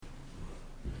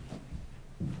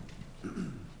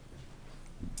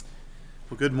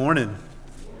Good morning.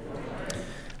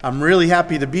 I'm really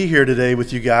happy to be here today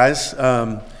with you guys.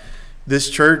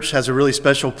 This church has a really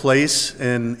special place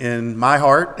in my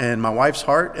heart and my wife's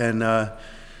heart. And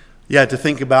to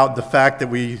think about the fact that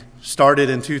we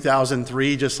started in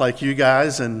 2003 just like you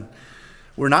guys, and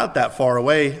we're not that far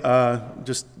away,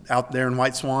 just out there in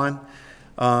White Swan.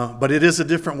 But it is a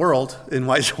different world in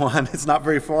White Swan. It's not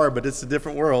very far, but it's a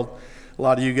different world. A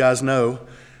lot of you guys know.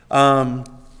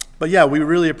 But yeah, we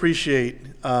really appreciate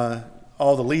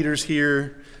all the leaders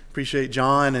here, appreciate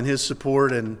John and his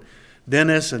support, and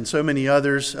Dennis and so many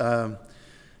others,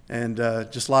 and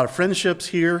just a lot of friendships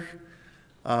here.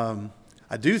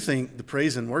 I do think the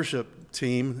praise and worship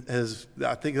team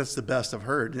I think that's the best I've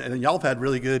heard. And y'all have had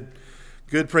really good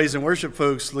praise and worship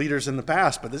folks, leaders in the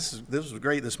past, but this was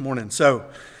great this morning. So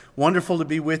wonderful to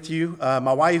be with you.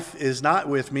 My wife is not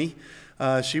with me.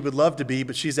 She would love to be,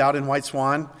 but she's out in White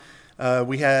Swan.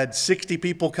 We had 60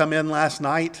 people come in last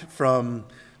night from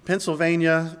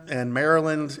Pennsylvania and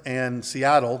Maryland and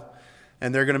Seattle,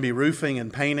 and they're going to be roofing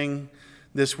and painting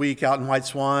this week out in White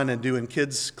Swan and doing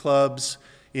kids clubs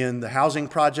in the housing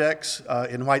projects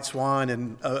in White Swan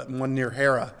and one near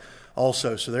Hera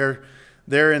also. So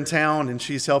they're in town, and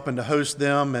she's helping to host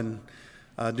them and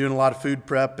doing a lot of food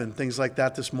prep and things like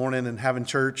that this morning and having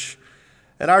church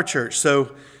at our church.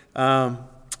 So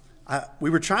we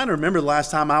were trying to remember the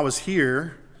last time I was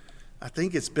here. I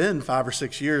think it's been 5 or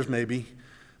 6 years maybe.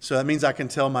 So that means I can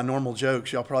tell my normal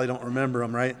jokes. Y'all probably don't remember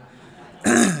them, right?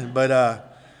 But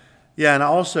and I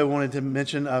also wanted to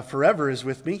mention Forever is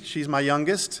with me. She's my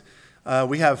youngest.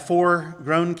 We have 4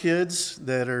 grown kids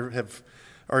that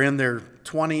are in their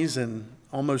 20s and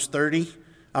almost 30.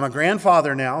 I'm a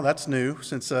grandfather now. That's new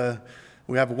since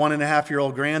we have a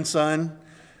 1.5-year-old grandson,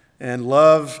 and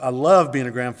I love being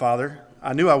a grandfather.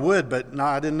 I knew I would, but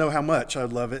I didn't know how much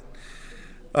I'd love it.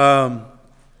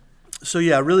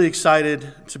 Really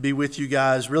excited to be with you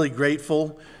guys. Really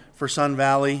grateful for Sun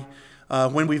Valley.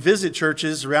 When we visit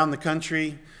churches around the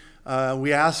country,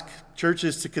 we ask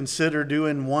churches to consider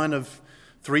doing one of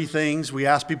 3 things. We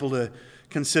ask people to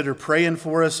consider praying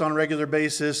for us on a regular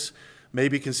basis,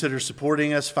 maybe consider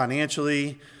supporting us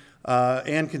financially,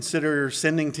 and consider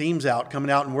sending teams out, coming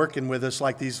out and working with us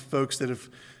like these folks that have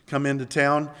come into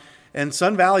town. And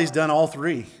Sun Valley's done all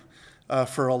 3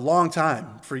 for a long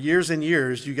time. For years and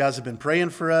years, you guys have been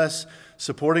praying for us,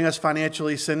 supporting us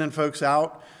financially, sending folks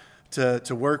out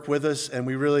to work with us, and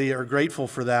we really are grateful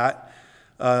for that.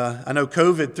 I know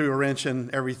COVID threw a wrench in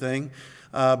everything,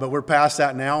 but we're past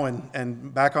that now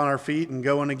and back on our feet and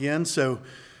going again. So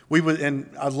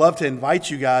I'd love to invite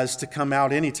you guys to come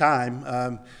out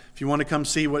anytime. If you want to come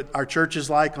see what our church is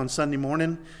like on Sunday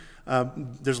morning,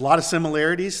 there's a lot of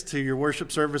similarities to your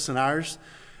worship service and ours,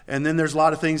 and then there's a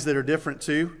lot of things that are different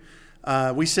too.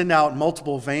 We send out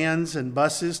multiple vans and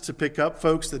buses to pick up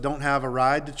folks that don't have a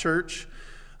ride to church.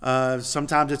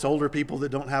 Sometimes it's older people that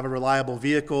don't have a reliable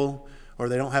vehicle, or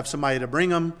they don't have somebody to bring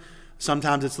them.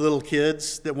 Sometimes it's little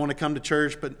kids that want to come to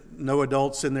church, but no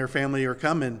adults in their family are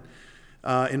coming.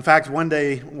 In fact, one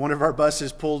day, one of our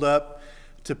buses pulled up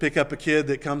to pick up a kid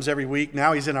that comes every week.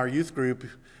 Now he's in our youth group,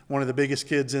 one of the biggest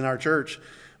kids in our church.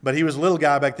 But he was a little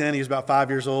guy back then. He was about 5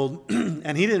 years old,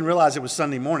 and he didn't realize it was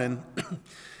Sunday morning.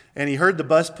 And he heard the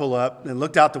bus pull up and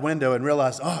looked out the window and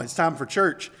realized, it's time for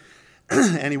church.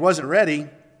 And he wasn't ready,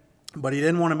 but he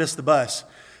didn't want to miss the bus.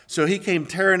 So he came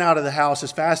tearing out of the house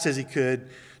as fast as he could,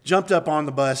 jumped up on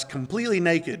the bus completely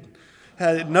naked,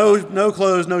 had no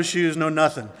clothes, no shoes, no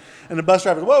nothing. And the bus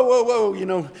driver, whoa,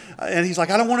 and he's like,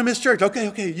 I don't want to miss church.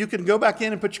 Okay, you can go back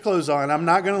in and put your clothes on. I'm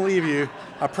not going to leave you,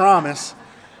 I promise.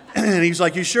 And he's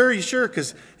like, you sure?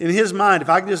 Because in his mind, if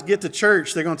I can just get to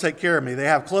church, they're going to take care of me. They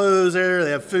have clothes there,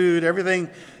 they have food, everything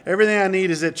I need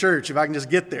is at church if I can just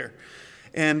get there.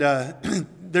 And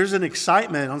there's an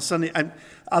excitement on Sunday.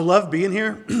 I love being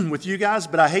here with you guys,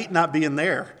 but I hate not being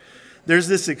there. There's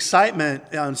this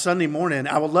excitement on Sunday morning.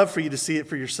 I would love for you to see it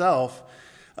for yourself.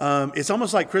 It's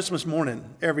almost like Christmas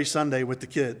morning every Sunday with the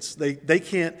kids. They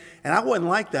can't, and I wasn't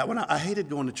like that. I hated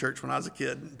going to church when I was a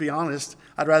kid. To be honest,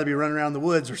 I'd rather be running around the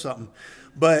woods or something.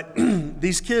 But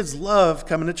these kids love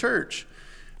coming to church,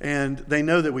 and they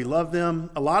know that we love them.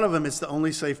 A lot of them, it's the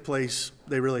only safe place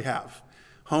they really have.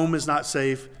 Home is not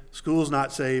safe. School's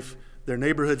not safe. Their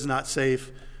neighborhood's not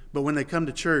safe. But when they come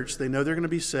to church, they know they're going to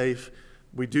be safe.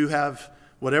 We do have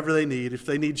whatever they need. If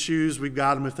they need shoes, we've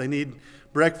got them. If they need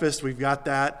breakfast, we've got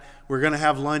that. We're going to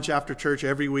have lunch after church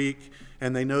every week,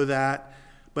 and they know that.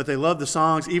 But they love the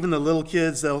songs. Even the little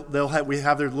kids, we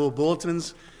have their little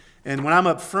bulletins. And when I'm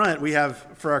up front,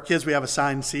 for our kids, we have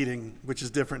assigned seating, which is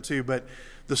different too. But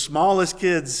the smallest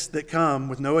kids that come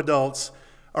with no adults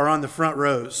are on the front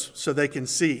rows so they can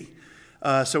see.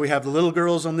 So we have the little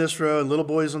girls on this row and little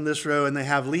boys on this row, and they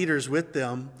have leaders with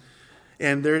them.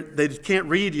 And they can't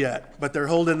read yet, but they're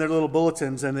holding their little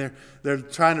bulletins, and they're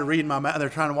trying to read my mouth. They're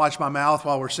trying to watch my mouth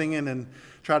while we're singing and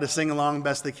try to sing along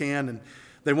best they can. And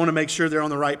they want to make sure they're on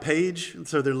the right page, and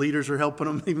so their leaders are helping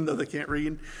them, even though they can't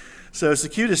read. So it's the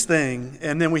cutest thing.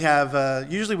 And then we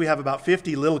have usually we have about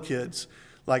 50 little kids,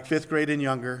 like 5th grade and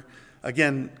younger.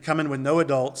 Again, coming with no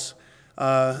adults.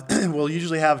 We'll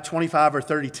usually have 25 or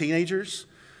 30 teenagers,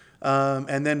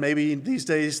 and then maybe these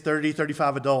days 30,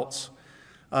 35 adults.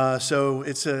 So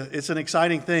it's an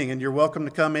exciting thing, and you're welcome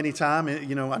to come anytime.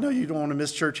 You know, I know you don't want to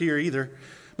miss church here either,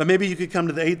 but maybe you could come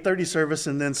to the 8:30 service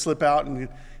and then slip out and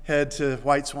head to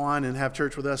White Swan and have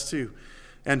church with us too,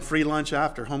 and free lunch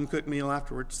after, home cooked meal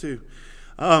afterwards too.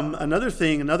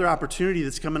 Another opportunity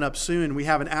that's coming up soon. We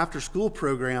have an after-school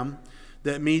program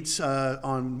that meets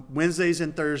on Wednesdays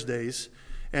and Thursdays,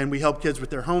 and we help kids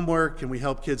with their homework, and we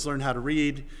help kids learn how to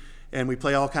read. And we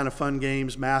play all kind of fun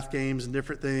games, math games and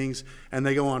different things. And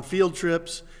they go on field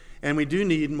trips. And we do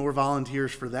need more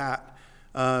volunteers for that.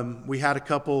 We had a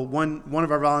couple. One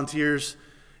of our volunteers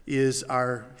is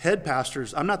our head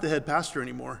pastors. I'm not the head pastor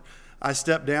anymore. I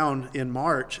stepped down in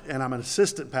March, and I'm an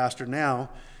assistant pastor now.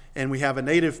 And we have a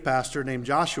native pastor named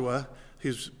Joshua,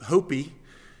 who's Hopi,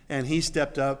 and he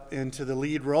stepped up into the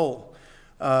lead role.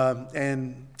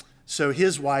 And so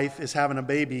his wife is having a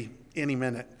baby any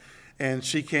minute. And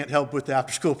she can't help with the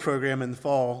after-school program in the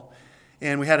fall.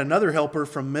 And we had another helper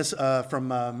from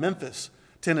Memphis,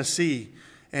 Tennessee,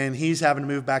 and he's having to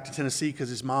move back to Tennessee because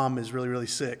his mom is really, really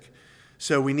sick.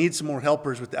 So we need some more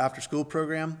helpers with the after-school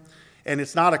program. And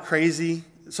it's not a crazy,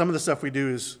 some of the stuff we do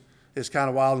is kind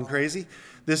of wild and crazy.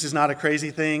 This is not a crazy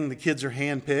thing. The kids are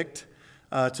handpicked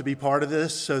to be part of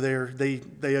this, so they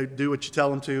do what you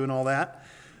tell them to and all that.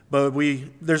 But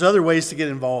there's other ways to get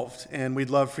involved, and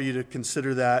we'd love for you to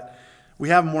consider that. We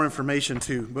have more information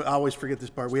too, but I always forget this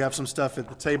part. We have some stuff at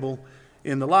the table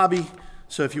in the lobby,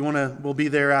 so if you want to, we'll be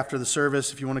there after the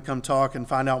service if you want to come talk and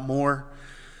find out more.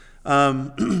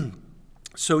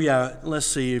 So yeah, let's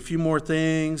see, a few more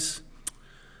things.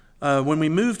 When we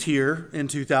moved here in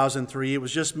 2003, it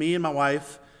was just me and my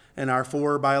wife and our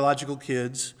 4 biological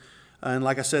kids, and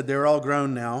like I said, they're all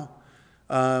grown now.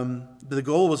 The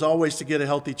goal was always to get a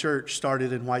healthy church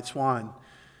started in White Swan.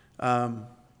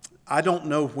 I don't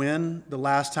know when the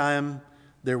last time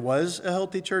there was a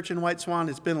healthy church in White Swan.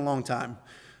 It's been a long time.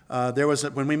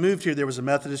 When we moved here, there was a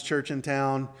Methodist church in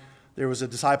town. There was a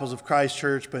Disciples of Christ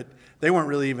church, but they weren't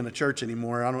really even a church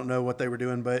anymore. I don't know what they were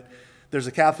doing, but there's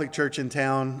a Catholic church in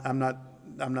town. I'm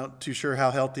not too sure how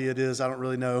healthy it is. I don't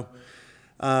really know.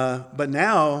 But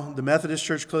now the Methodist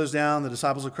church closed down. The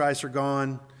Disciples of Christ are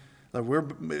gone.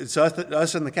 It's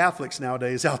us and the Catholics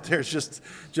nowadays out there. It's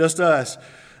just us.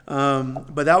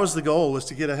 But that was the goal, was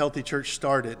to get a healthy church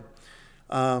started.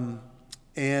 And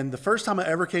the first time I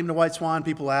ever came to White Swan,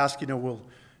 people ask, well,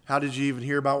 how did you even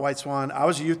hear about White Swan? I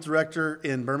was a youth director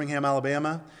in Birmingham,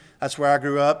 Alabama. That's where I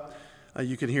grew up.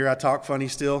 You can hear I talk funny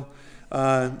still.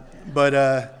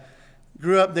 But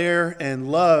grew up there and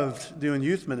loved doing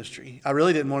youth ministry. I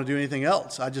really didn't want to do anything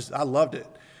else. I loved it.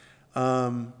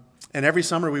 And every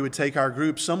summer we would take our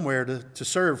group somewhere to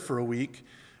serve for a week.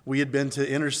 We had been to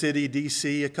inner city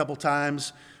D.C. a couple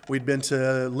times. We'd been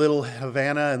to Little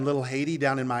Havana and Little Haiti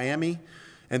down in Miami.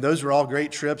 And those were all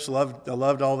great trips. I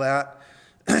loved all that.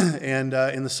 And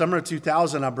in the summer of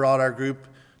 2000, I brought our group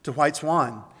to White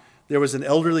Swan. There was an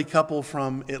elderly couple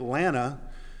from Atlanta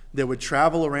that would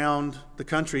travel around the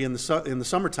country in the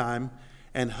summertime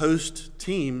and host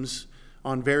teams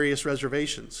on various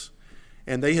reservations.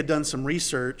 And they had done some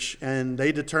research, and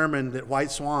they determined that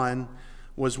White Swan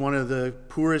was one of the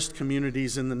poorest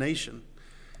communities in the nation.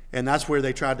 And that's where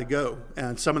they tried to go.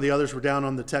 And some of the others were down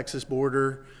on the Texas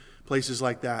border, places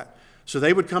like that. So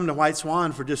they would come to White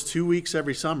Swan for just 2 weeks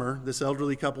every summer, this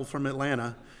elderly couple from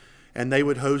Atlanta, and they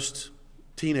would host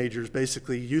teenagers,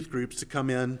 basically youth groups, to come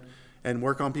in and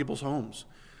work on people's homes.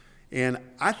 And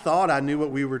I thought I knew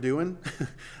what we were doing.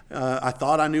 I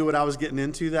thought I knew what I was getting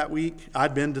into that week.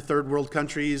 I'd been to third world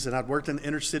countries, and I'd worked in the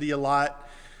inner city a lot.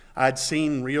 I'd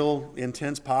seen real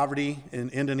intense poverty in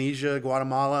Indonesia,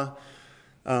 Guatemala.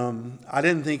 I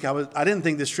didn't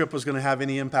think this trip was going to have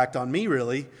any impact on me,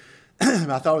 really.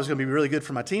 I thought it was going to be really good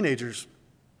for my teenagers,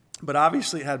 but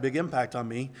obviously it had a big impact on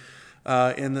me.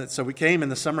 So we came in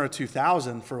the summer of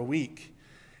 2000 for a week,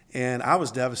 and I was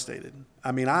devastated.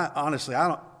 I mean, I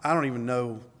don't even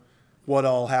know what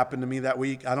all happened to me that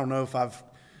week. I don't know if I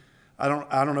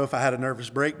don't know if I had a nervous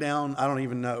breakdown. I don't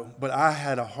even know, but I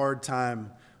had a hard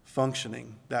time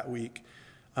functioning that week.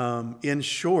 In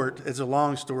short, it's a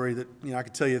long story that I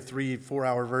could tell you a 3-4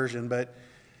 hour version, but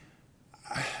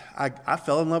I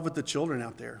fell in love with the children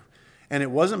out there. And it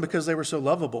wasn't because they were so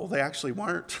lovable. They actually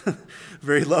weren't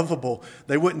very lovable.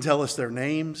 They wouldn't tell us their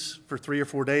names for 3 or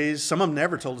 4 days. Some of them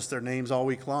never told us their names all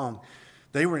week long.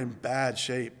 They were in bad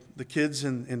shape. The kids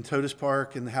in Totus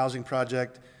Park and the housing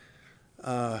project,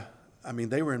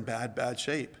 they were in bad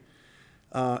shape.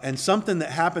 And something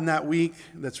that happened that week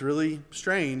that's really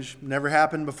strange, never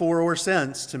happened before or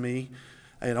since to me.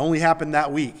 It only happened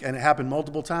that week, and it happened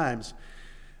multiple times.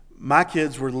 My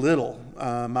kids were little.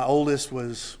 My oldest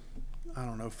was,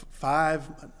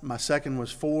 5. My second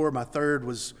was 4. My third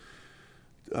was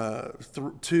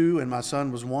 2, and my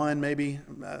son was 1 maybe.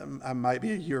 I might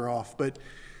be a year off. But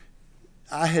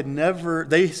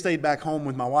they stayed back home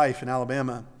with my wife in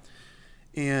Alabama.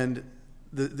 And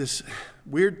this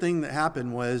weird thing that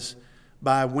happened was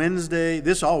by Wednesday,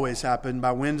 this always happened,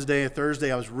 by Wednesday or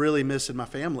Thursday, I was really missing my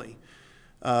family.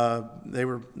 They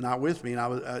were not with me,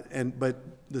 but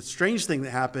the strange thing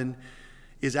that happened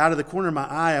is out of the corner of my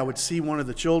eye, I would see one of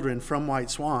the children from White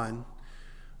Swan.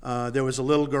 There was a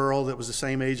little girl that was the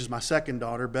same age as my second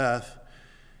daughter, Beth,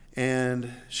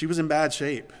 and she was in bad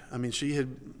shape. She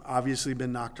had obviously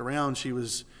been knocked around. She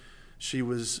was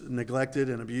neglected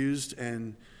and abused,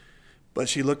 but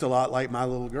she looked a lot like my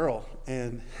little girl.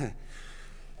 And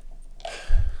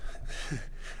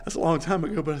that's a long time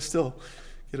ago, but I still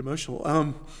get emotional.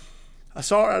 I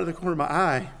saw her out of the corner of my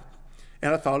eye,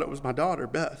 and I thought it was my daughter,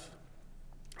 Beth.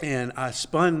 And I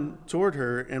spun toward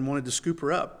her and wanted to scoop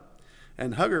her up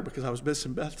and hug her because I was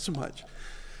missing Beth so much.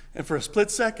 And for a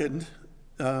split second,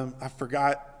 I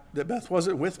forgot that Beth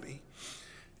wasn't with me.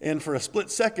 And for a split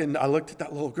second, I looked at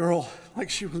that little girl like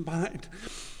she was mine.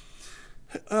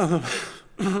 And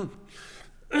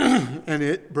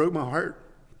it broke my heart.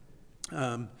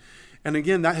 And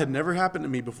again, that had never happened to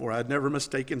me before. I'd never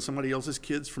mistaken somebody else's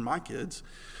kids for my kids.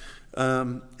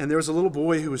 And there was a little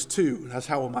boy who was 2. That's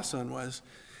how old my son was.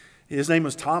 His name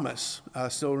was Thomas. I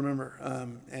still remember.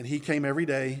 And he came every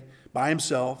day by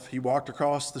himself. He walked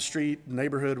across the street,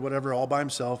 neighborhood, whatever, all by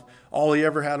himself. All he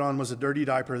ever had on was a dirty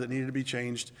diaper that needed to be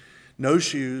changed. No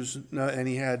shoes. And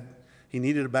he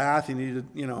needed a bath. He needed,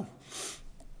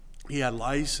 he had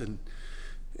lice and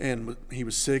he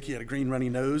was sick. He had a green runny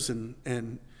nose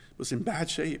and was in bad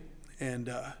shape.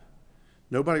 And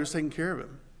nobody was taking care of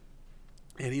him.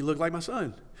 And he looked like my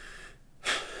son.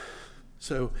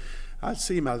 So I'd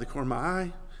see him out of the corner of my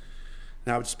eye,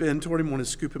 and I would spin toward him, want to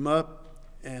scoop him up,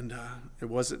 and it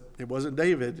wasn't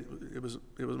David. It was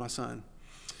my son.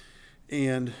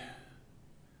 And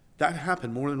that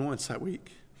happened more than once that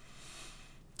week.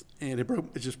 And it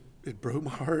broke my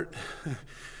heart.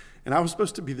 And I was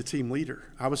supposed to be the team leader.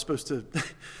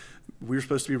 we were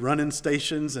supposed to be running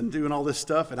stations and doing all this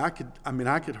stuff, and I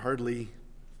could hardly.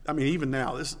 Even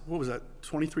now, what was that,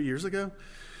 23 years ago?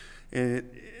 And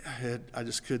I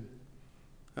just could,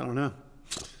 I don't know.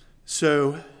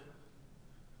 So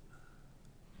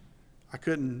I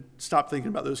couldn't stop thinking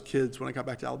about those kids when I got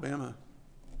back to Alabama.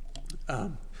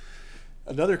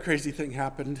 Another crazy thing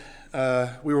happened.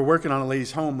 We were working on a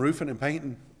lady's home, roofing and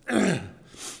painting,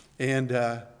 and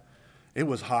it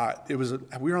was hot. We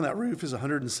were on that roof. It was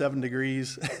 107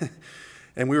 degrees.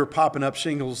 And we were popping up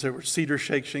shingles. They were cedar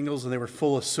shake shingles, and they were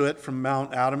full of soot from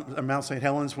Mount St.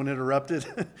 Helens when it erupted.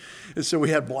 And so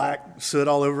we had black soot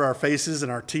all over our faces,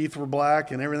 and our teeth were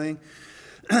black and everything.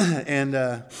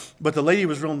 But the lady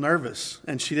was real nervous,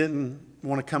 and she didn't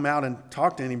want to come out and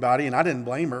talk to anybody, and I didn't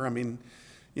blame her. A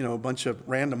bunch of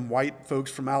random white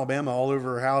folks from Alabama all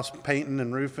over her house painting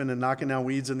and roofing and knocking down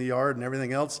weeds in the yard and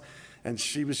everything else. And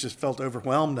she felt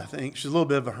overwhelmed, I think. She's a little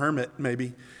bit of a hermit,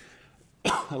 maybe.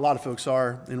 A lot of folks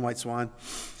are in White Swan,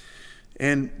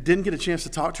 and didn't get a chance to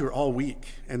talk to her all week.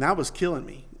 And that was killing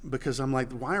me because I'm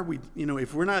like, why are we,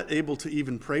 if we're not able to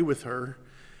even pray with her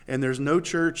and there's no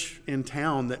church in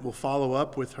town that will follow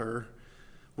up with her,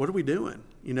 what are we doing?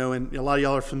 And a lot of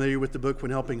y'all are familiar with the book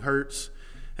When Helping Hurts,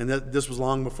 and that this was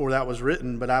long before that was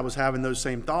written, but I was having those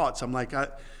same thoughts. I'm like, I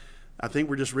think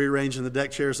we're just rearranging the deck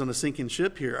chairs on a sinking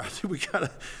ship here. I think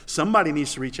somebody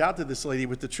needs to reach out to this lady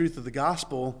with the truth of the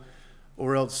gospel.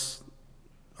 Or else,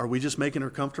 are we just making her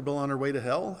comfortable on her way to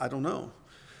hell? I don't know.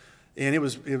 And it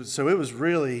was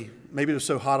really, maybe it was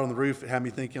so hot on the roof, it had me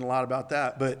thinking a lot about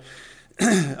that. But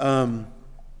on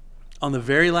the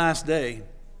very last day,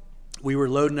 we were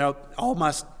loading out, all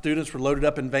my students were loaded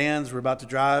up in vans. We were about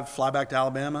to fly back to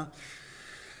Alabama.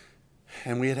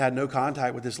 And we had no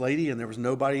contact with this lady, and there was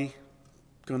nobody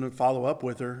going to follow up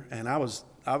with her. And I was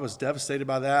devastated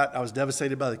by that. I was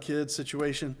devastated by the kids'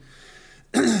 situation.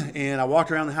 And I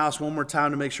walked around the house one more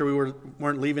time to make sure we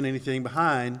weren't leaving anything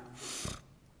behind.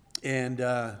 And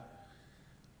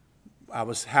I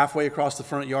was halfway across the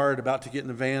front yard about to get in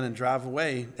the van and drive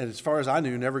away. And as far as I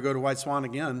knew, never go to White Swan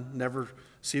again, never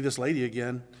see this lady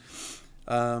again.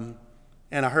 And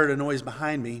I heard a noise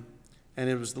behind me, and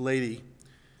it was the lady,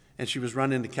 and she was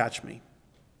running to catch me.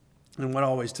 And what I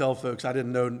always tell folks, I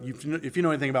didn't know, if you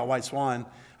know anything about White Swan,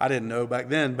 I didn't know back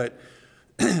then, but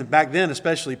back then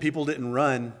especially, people didn't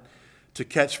run to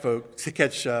catch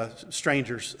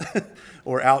strangers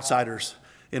or outsiders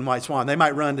in White Swan. They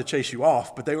might run to chase you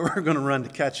off, but they weren't going to run to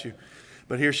catch you.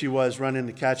 But here she was running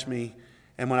to catch me,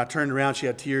 and when I turned around, she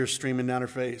had tears streaming down her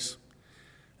face.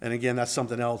 And again, that's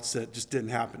something else that just didn't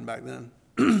happen back then.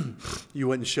 You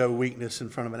wouldn't show weakness in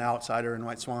front of an outsider in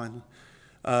White Swan,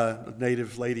 a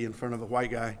native lady in front of a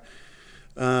white guy.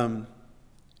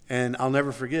 And I'll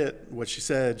never forget what she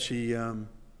said. She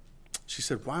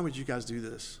said, "Why would you guys do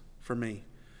this for me?"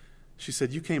 She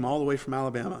said, "You came all the way from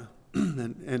Alabama."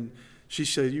 and she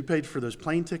said, "You paid for those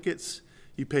plane tickets,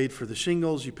 you paid for the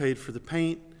shingles, you paid for the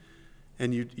paint,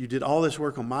 and you did all this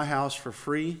work on my house for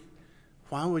free.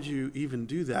 Why would you even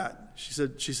do that?"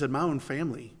 She said, "My own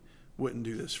family wouldn't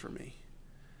do this for me."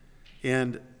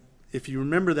 And if you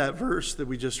remember that verse that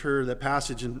we just heard, that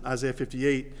passage in Isaiah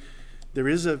 58,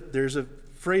 there's a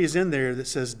phrase in there that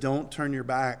says, "Don't turn your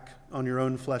back on your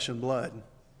own flesh and blood."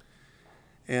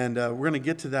 And we're going to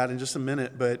get to that in just a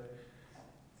minute, but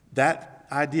that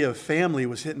idea of family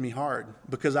was hitting me hard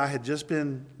because I had just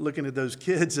been looking at those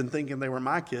kids and thinking they were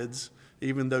my kids,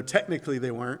 even though technically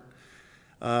they weren't.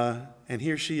 And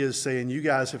here she is saying, "You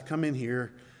guys have come in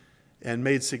here and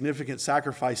made significant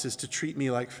sacrifices to treat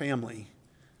me like family.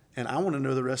 And I want to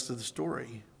know the rest of the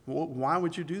story. Why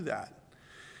would you do that?"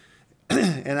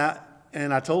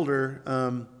 And I told her,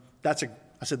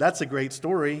 I said, "That's a great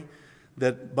story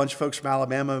that a bunch of folks from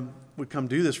Alabama would come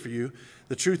do this for you.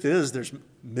 The truth is there's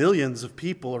millions of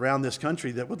people around this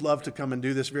country that would love to come and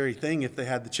do this very thing if they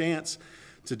had the chance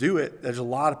to do it. There's a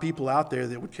lot of people out there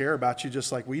that would care about you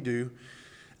just like we do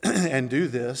and do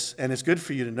this. And it's good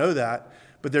for you to know that.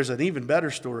 But there's an even better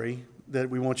story that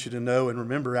we want you to know and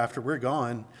remember after we're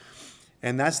gone.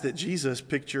 And that's that Jesus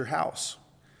picked your house.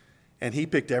 And he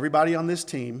picked everybody on this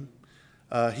team.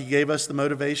 He gave us the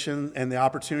motivation and the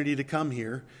opportunity to come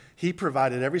here. He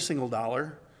provided every single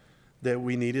dollar that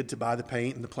we needed to buy the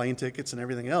paint and the plane tickets and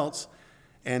everything else.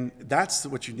 And that's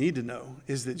what you need to know,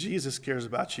 is that Jesus cares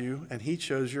about you, and he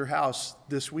chose your house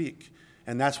this week.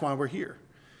 And that's why we're here,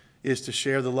 is to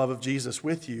share the love of Jesus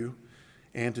with you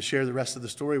and to share the rest of the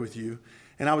story with you.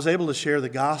 And I was able to share the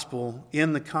gospel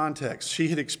in the context. She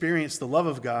had experienced the love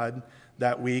of God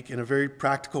that week in a very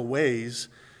practical ways.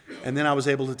 And then I was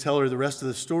able to tell her the rest of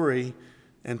the story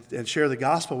and share the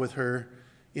gospel with her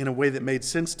in a way that made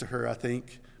sense to her, I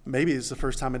think. Maybe it's the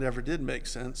first time it ever did make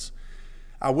sense.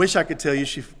 I wish I could tell you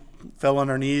she fell on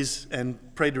her knees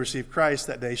and prayed to receive Christ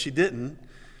that day. She didn't.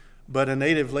 But a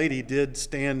native lady did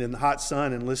stand in the hot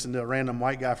sun and listen to a random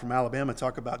white guy from Alabama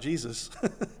talk about Jesus.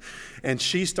 And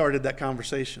she started that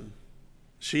conversation.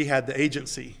 She had the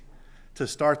agency to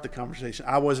start the conversation.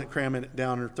 I wasn't cramming it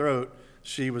down her throat.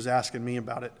 She was asking me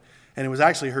about it. And it was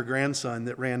actually her grandson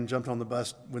that ran and jumped on the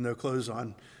bus with no clothes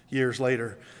on years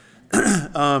later.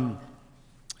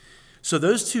 So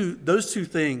those two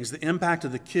things, the impact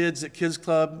of the kids at Kids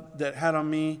Club that had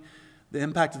on me, the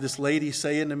impact of this lady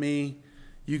saying to me,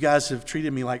 "You guys have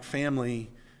treated me like family,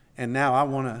 and now I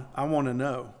want to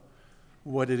know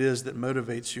what it is that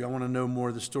motivates you. I want to know more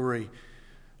of the story."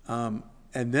 And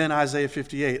then Isaiah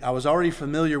 58. I was already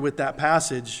familiar with that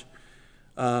passage,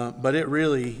 but it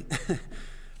really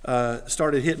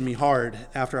started hitting me hard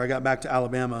after I got back to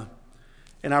Alabama.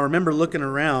 And I remember looking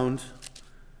around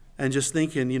and just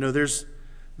thinking,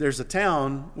 there's a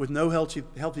town with no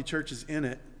healthy churches in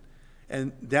it.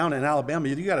 And down in Alabama,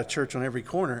 you got a church on every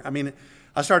corner. I mean,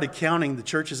 I started counting the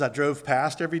churches I drove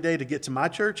past every day to get to my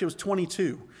church. It was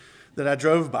 22 that I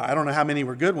drove by. I don't know how many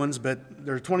were good ones, but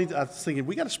there were 20. I was thinking,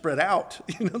 we got to spread out.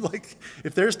 Like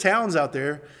if there's towns out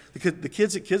there, the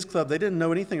kids at Kids Club, they didn't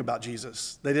know anything about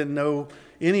Jesus. They didn't know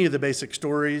any of the basic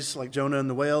stories like Jonah and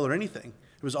the whale or anything.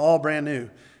 It was all brand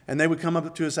new. And they would come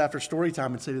up to us after story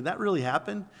time and say, "Did that really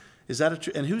happen? Is that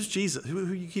and who's Jesus?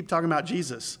 Who you keep talking about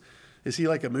Jesus? Is he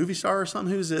like a movie star or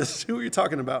something? Who's this? Who are you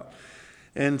talking about?"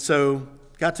 And so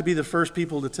got to be the first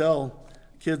people to tell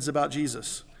kids about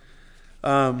Jesus.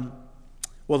 Well,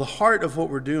 the heart of what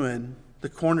we're doing, the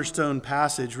cornerstone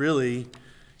passage really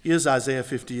is Isaiah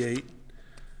 58.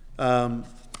 And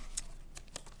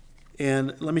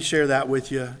let me share that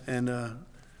with you, and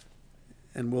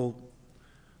we'll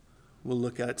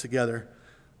look at it together.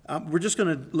 We're just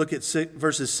going to look at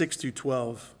verses 6 through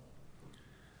 12.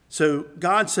 So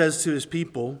God says to his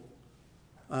people,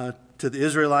 to the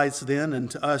Israelites then and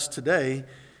to us today,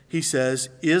 he says,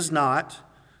 "Is not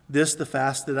this the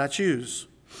fast that I choose?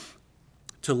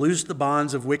 To loose the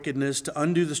bonds of wickedness, to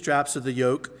undo the straps of the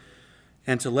yoke,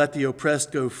 and to let the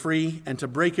oppressed go free, and to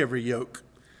break every yoke."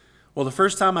 Well, the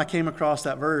first time I came across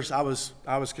that verse, I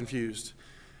was confused.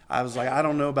 I was like, I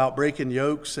don't know about breaking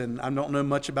yokes, and I don't know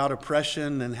much about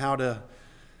oppression and how to,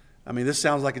 this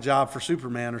sounds like a job for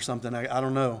Superman or something. I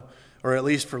don't know. Or at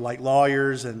least for like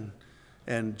lawyers and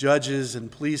judges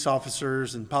and police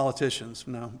officers and politicians.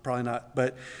 No, probably not.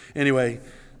 But anyway,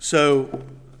 so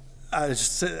I'm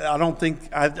just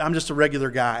a regular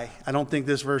guy. I don't think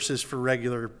this verse is for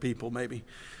regular people, maybe.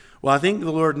 Well, I think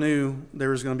the Lord knew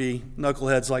there was going to be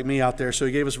knuckleheads like me out there, so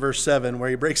he gave us verse 7 where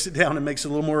he breaks it down and makes it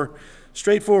a little more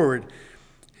straightforward.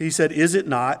 He said, "Is it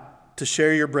not to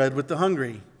share your bread with the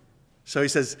hungry?" So he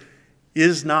says,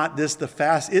 is not this the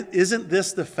fast? Isn't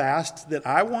this the fast that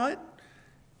I want?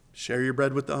 Share your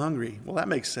bread with the hungry. Well, that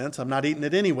makes sense. I'm not eating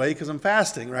it anyway because I'm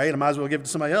fasting, right? I might as well give it to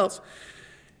somebody else.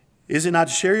 Is it not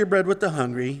to share your bread with the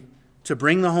hungry, to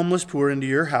bring the homeless poor into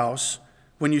your house,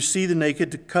 when you see the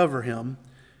naked to cover him,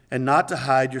 and not to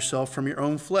hide yourself from your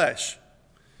own flesh?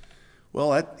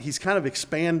 Well, he's kind of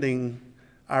expanding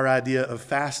our idea of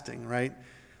fasting, right?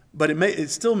 But it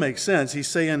still makes sense. He's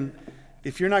saying,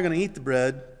 if you're not going to eat the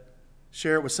bread,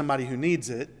 share it with somebody who needs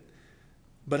it.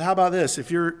 But how about this?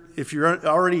 If you're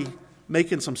already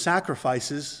making some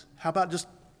sacrifices, how about just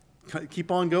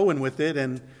keep on going with it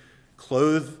and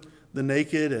clothe the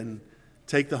naked and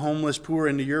take the homeless poor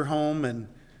into your home and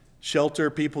shelter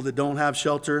people that don't have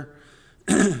shelter?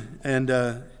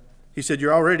 And he said,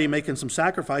 you're already making some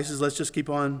sacrifices. Let's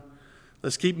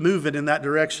keep moving in that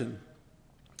direction.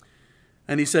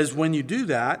 And he says, when you do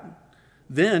that,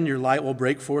 then your light will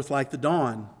break forth like the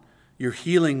dawn. Your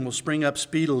healing will spring up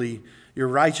speedily. Your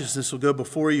righteousness will go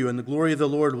before you, and the glory of the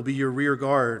Lord will be your rear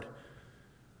guard.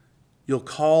 You'll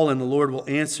call, and the Lord will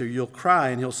answer. You'll cry,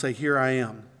 and he'll say, "Here I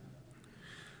am."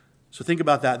 So think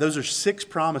about that. Those are 6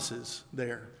 promises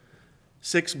there,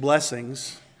 6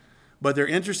 blessings, but they're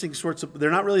interesting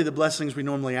they're not really the blessings we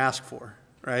normally ask for,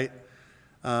 right?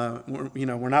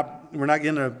 We're not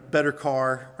getting a better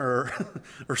car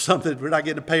or something. We're not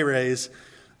getting a pay raise.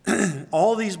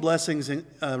 All these blessings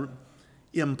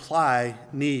imply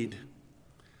need.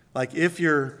 Like if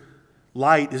your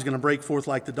light is going to break forth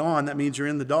like the dawn, that means you're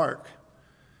in the dark.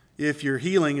 If your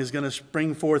healing is going to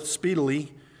spring forth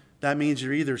speedily, that means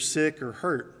you're either sick or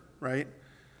hurt, right?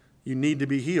 You need to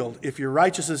be healed. If your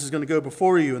righteousness is going to go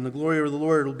before you and the glory of the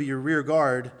Lord will be your rear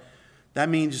guard, that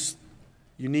means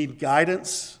you need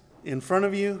guidance in front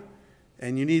of you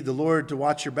and you need the Lord to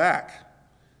watch your back.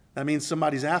 That means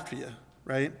somebody's after you,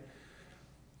 right?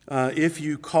 If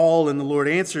you call and the Lord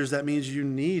answers, that means you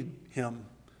need him.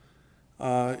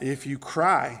 If you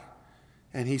cry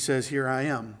and he says, "Here I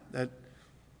am," that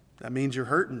means you're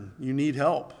hurting. You need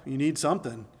help. You need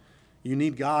something. You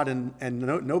need God, and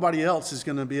nobody else is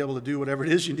going to be able to do whatever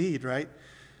it is you need, right?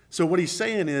 So what he's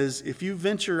saying is, if you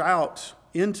venture out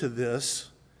into this,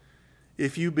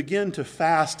 if you begin to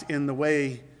fast in the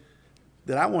way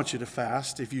that I want you to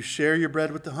fast, if you share your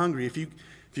bread with the hungry, if you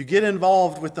get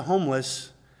involved with the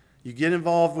homeless, you get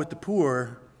involved with the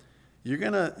poor, you're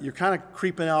kind of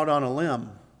creeping out on a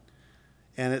limb.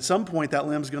 And at some point that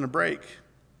limb's going to break.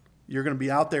 You're going to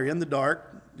be out there in the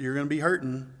dark. You're going to be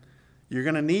hurting. You're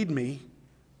going to need me,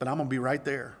 but I'm going to be right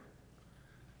there.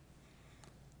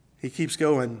 He keeps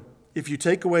going. If you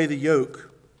take away the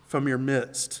yoke from your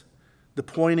midst, the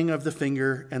pointing of the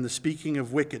finger and the speaking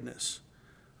of wickedness.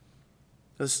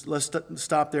 Let's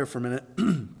stop there for a minute.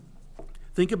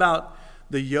 Think about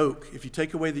the yoke. If you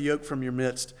take away the yoke from your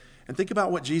midst, and think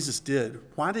about what Jesus did.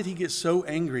 Why did he get so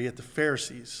angry at the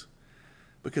Pharisees?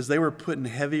 Because they were putting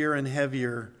heavier and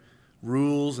heavier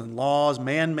rules and laws,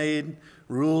 man-made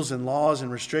rules and laws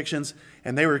and restrictions,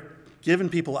 and they were giving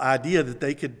people the idea that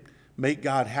they could make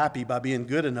God happy by being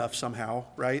good enough somehow,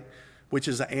 right? Which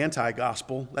is the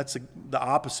anti-gospel. That's the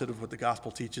opposite of what the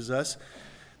gospel teaches us.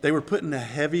 They were putting a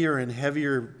heavier and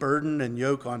heavier burden and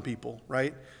yoke on people,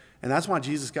 right? And that's why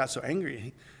Jesus got so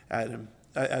angry at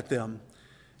them.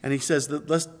 And he says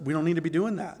that we don't need to be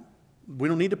doing that. We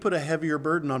don't need to put a heavier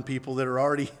burden on people that are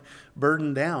already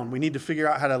burdened down. We need to figure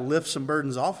out how to lift some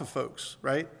burdens off of folks,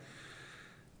 right?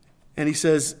 And he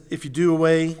says, if you do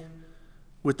away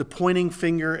with the pointing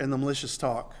finger and the malicious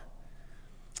talk.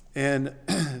 And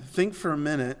think for a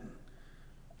minute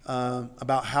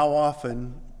about how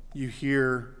often if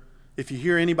you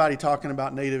hear anybody talking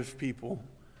about Native people,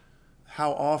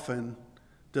 how often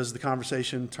does the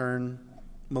conversation turn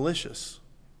malicious,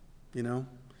 you know.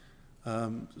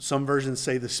 Some versions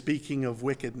say the speaking of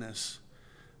wickedness.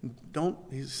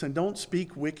 He said, don't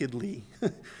speak wickedly.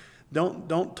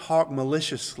 Don't talk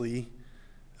maliciously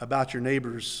about your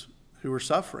neighbors who are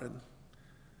suffering,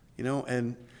 you know.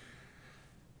 And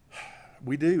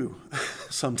we do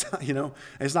sometimes, you know.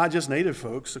 And it's not just Native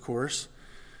folks, of course.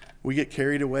 We get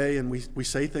carried away and we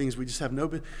say things we just have no.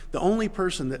 The only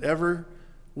person that ever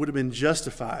would have been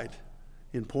justified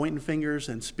in pointing fingers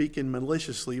and speaking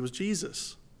maliciously was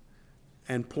Jesus,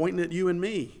 and pointing at you and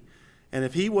me. And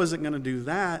if he wasn't going to do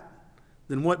that,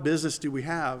 then what business do we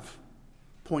have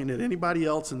pointing at anybody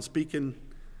else and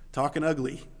talking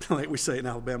ugly, like we say in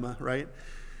Alabama, right?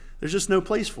 There's just no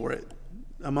place for it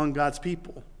among God's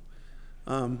people.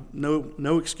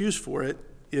 No excuse for it.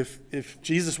 If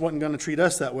Jesus wasn't going to treat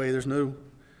us that way, there's no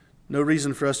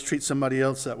reason for us to treat somebody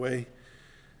else that way.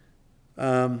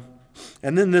 And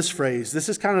then this phrase. This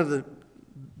is kind of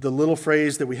the little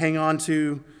phrase that we hang on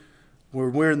to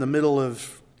when we're in the middle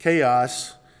of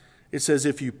chaos. It says,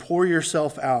 if you pour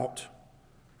yourself out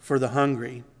for the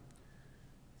hungry,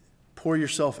 pour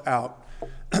yourself out.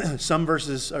 Some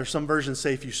versions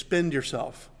say if you spend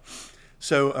yourself.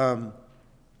 So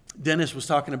Dennis was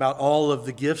talking about all of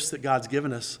the gifts that God's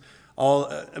given us, all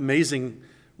amazing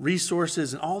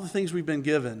resources and all the things we've been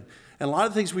given. And a lot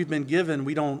of things we've been given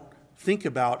we don't think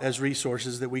about as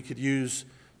resources that we could use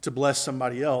to bless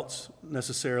somebody else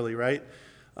necessarily, right?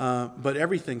 But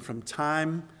everything from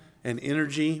time and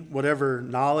energy, whatever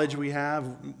knowledge we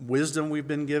have, wisdom we've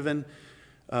been given,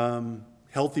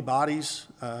 healthy bodies,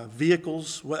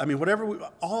 vehicles,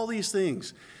 all these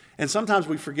things. And sometimes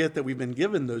we forget that we've been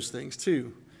given those things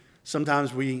too.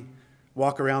 Sometimes we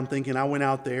walk around thinking, I went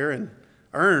out there and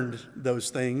earned those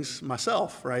things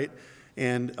myself, right?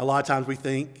 And a lot of times we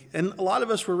think, and a lot of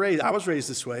us were raised, I was raised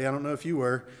this way, I don't know if you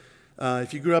were.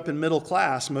 If you grew up in middle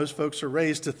class, most folks are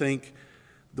raised to think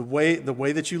the way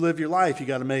that you live your life, you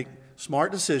got to make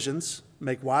smart decisions,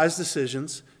 make wise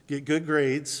decisions, get good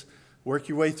grades, work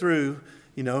your way through,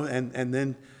 you know, and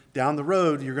then down the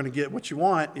road, you're going to get what you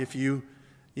want if you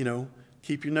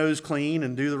keep your nose clean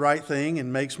and do the right thing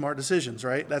and make smart decisions,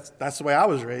 right? That's the way I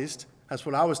was raised. That's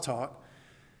what I was taught.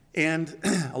 And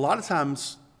a lot of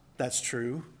times that's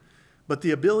true, but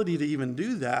the ability to even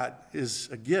do that is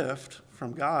a gift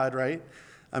from God, right?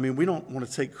 I mean, we don't want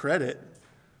to take credit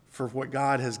for what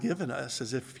God has given us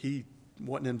as if he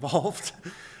wasn't involved.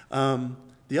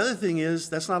 The other thing is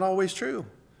that's not always true.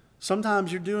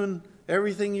 Sometimes you're doing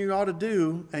everything you ought to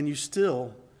do and you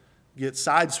still get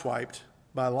sideswiped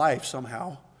by life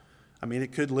somehow. I mean,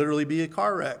 it could literally be a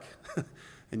car wreck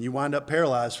and you wind up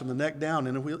paralyzed from the neck down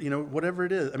in a wheel, whatever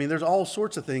it is. I mean, there's all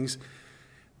sorts of things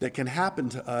that can happen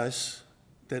to us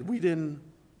that we didn't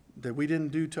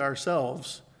do to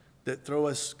ourselves that throw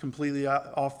us completely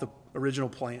off the original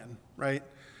plan, right?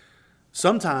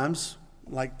 Sometimes,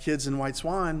 like kids in White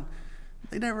Swan,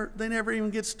 they never even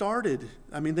get started.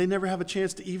 I mean, they never have a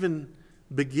chance to even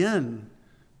begin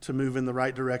to move in the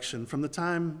right direction from the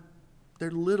time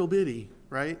they're little bitty,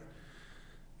 right?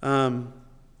 But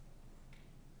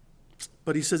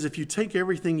he says, if you take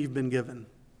everything you've been given,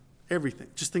 everything,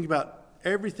 just think about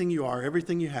everything you are,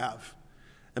 everything you have.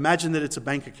 Imagine that it's a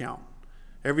bank account.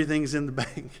 Everything's in the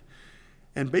bank.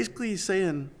 And basically he's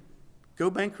saying, go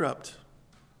bankrupt.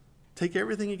 Take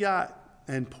everything you got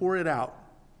and pour it out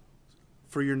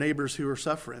for your neighbors who are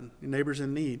suffering, your neighbors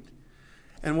in need.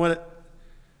 And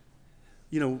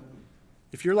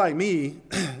if you're like me,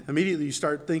 immediately you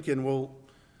start thinking, well,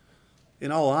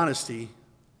 in all honesty,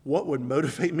 what would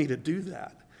motivate me to do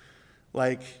that?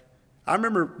 Like, I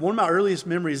remember one of my earliest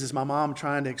memories is my mom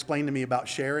trying to explain to me about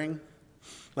sharing.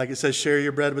 Like it says, share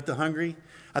your bread with the hungry.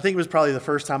 I think it was probably the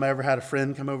first time I ever had a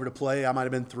friend come over to play. I might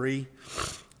have been 3.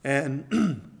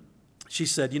 And she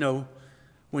said,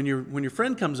 when your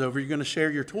friend comes over, you're going to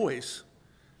share your toys.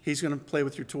 He's going to play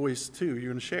with your toys too.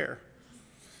 You're going to share.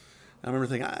 I remember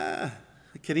thinking,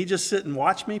 can he just sit and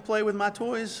watch me play with my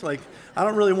toys? Like, I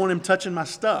don't really want him touching my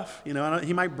stuff.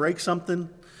 He might break something.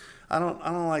 I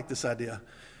don't like this idea.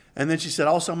 And then she said,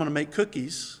 also, I'm going to make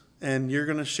cookies, and you're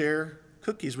going to share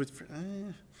cookies with.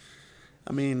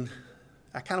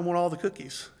 I kind of want all the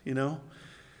cookies, And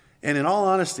in all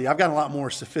honesty, I've gotten a lot more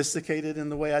sophisticated in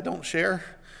the way I don't share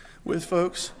with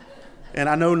folks. And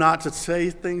I know not to say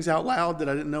things out loud that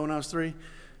I didn't know when I was 3.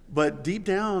 But deep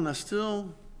down, I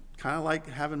still kind of like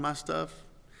having my stuff.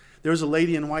 There was a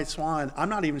lady in White Swan. I'm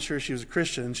not even sure she was a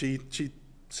Christian. She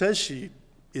says she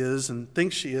is and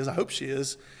thinks she is. I hope she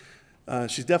is.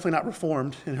 She's definitely not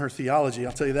reformed in her theology,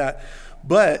 I'll tell you that.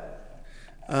 But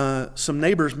some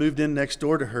neighbors moved in next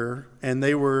door to her, and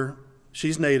they were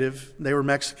She's native. They were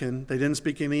Mexican. They didn't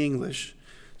speak any English,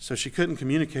 so she couldn't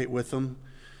communicate with them.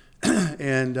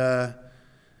 And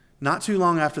not too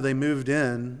long after they moved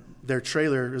in, their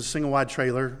trailer was a single-wide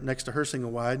trailer next to her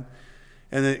single-wide,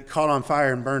 and it caught on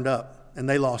fire and burned up, and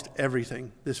they lost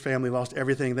everything. This family lost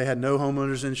everything. They had no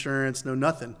homeowners insurance, no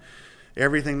nothing.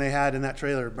 Everything they had in that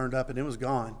trailer burned up, and it was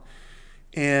gone.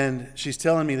 And she's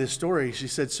telling me this story. She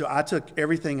said, so I took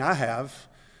everything I have,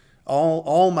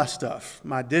 all my stuff,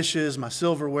 my dishes, my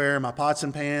silverware, my pots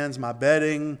and pans, my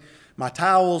bedding, my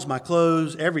towels, my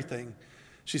clothes, everything.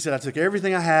 She said, I took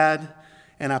everything I had,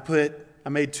 and I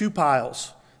made 2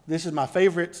 piles. This is my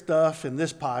favorite stuff in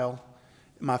this pile,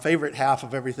 my favorite half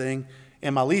of everything,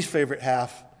 and my least favorite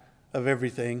half of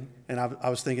everything. And I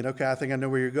was thinking, okay, I think I know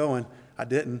where you're going. I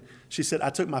didn't. She said, I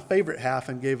took my favorite half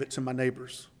and gave it to my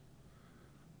neighbors.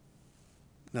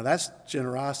 Now that's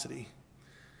generosity.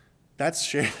 That's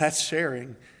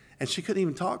sharing. And she couldn't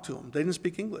even talk to them. They didn't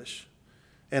speak English.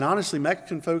 And honestly,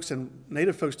 Mexican folks and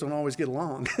native folks don't always get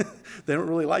along. They don't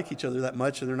really like each other that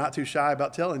much, and they're not too shy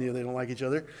about telling you they don't like each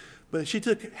other. But she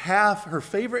took her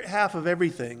favorite half of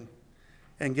everything,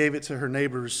 and gave it to her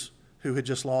neighbors who had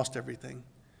just lost everything.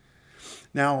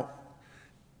 Now,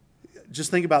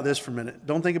 just think about this for a minute.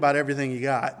 Don't think about everything you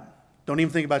got. Don't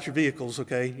even think about your vehicles,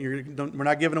 okay? We're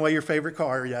not giving away your favorite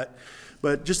car yet.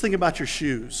 But just think about your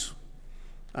shoes.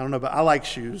 I don't know, but I like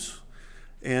shoes.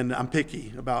 And I'm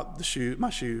picky about my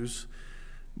shoes.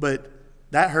 But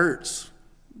that hurts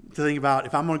to think about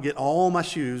if I'm going to get all my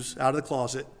shoes out of the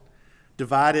closet,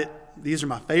 divide it. These are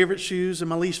my favorite shoes and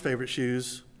my least favorite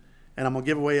shoes. And I'm going to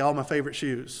give away all my favorite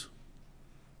shoes.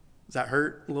 Does that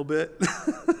hurt a little bit?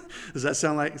 Does that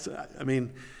sound like,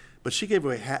 but she gave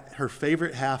away her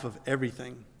favorite half of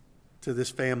everything to this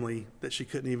family that she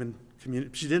couldn't even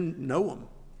communicate. She didn't know them.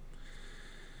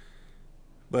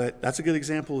 But that's a good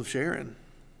example of sharing,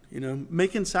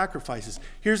 making sacrifices.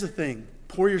 Here's the thing,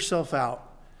 pour yourself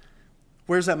out.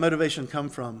 Where's that motivation come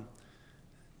from?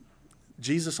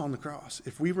 Jesus on the cross.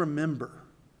 If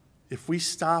we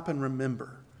stop and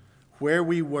remember where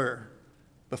we were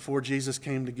before Jesus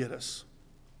came to get us,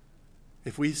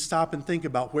 if we stop and think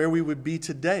about where we would be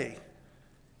today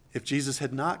if Jesus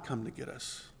had not come to get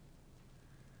us,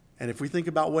 and if we think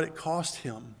about what it cost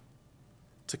him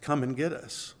to come and get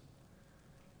us,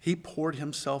 he poured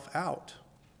himself out,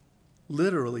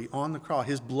 literally on the cross.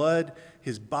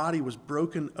 His body was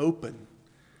broken open,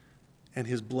 and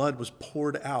his blood was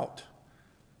poured out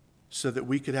so that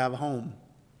we could have a home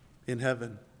in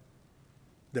heaven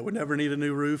that would never need a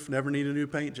new roof, never need a new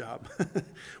paint job.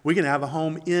 We can have a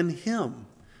home in him.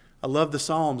 I love the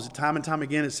Psalms. Time and time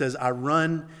again it says, I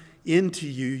run into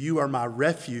you. You are my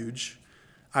refuge.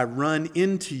 I run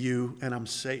into you and I'm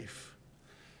safe.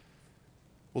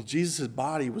 Well, Jesus'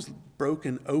 body was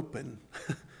broken open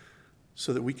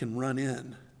so that we can run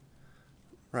in,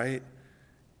 right?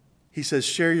 He says,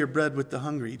 share your bread with the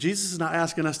hungry. Jesus is not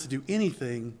asking us to do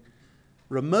anything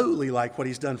remotely like what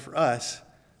he's done for us,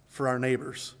 for our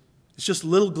neighbors. It's just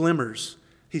little glimmers.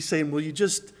 He's saying, will you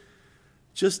just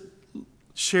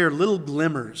share little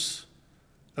glimmers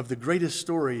of the greatest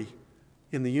story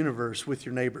in the universe with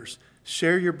your neighbors?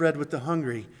 Share your bread with the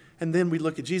hungry. And then we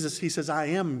look at Jesus. He says, I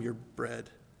am your bread.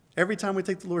 Every time we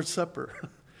take the Lord's Supper,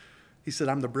 he said,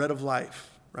 I'm the bread of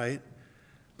life, right?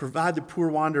 Provide the poor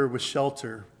wanderer with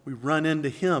shelter. We run into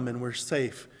him and we're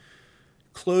safe.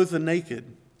 Clothe the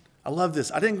naked. I love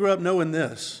this. I didn't grow up knowing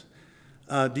this.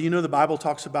 Do you know the Bible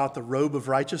talks about the robe of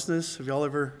righteousness? Have y'all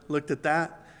ever looked at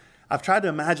that? I've tried to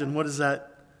imagine what does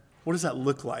that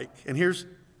look like? And here's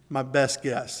my best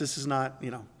guess. This is not,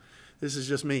 this is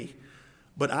just me.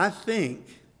 But I think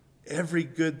every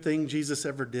good thing Jesus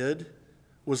ever did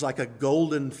was like a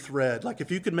golden thread. Like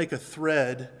if you could make a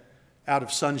thread out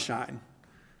of sunshine,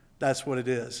 that's what it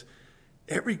is.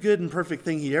 Every good and perfect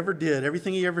thing he ever did,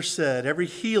 everything he ever said, every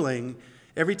healing,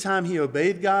 every time he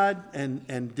obeyed God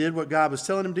and did what God was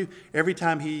telling him to do, every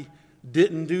time he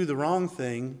didn't do the wrong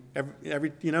thing,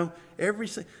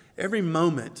 every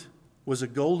moment was a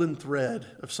golden thread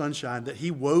of sunshine that he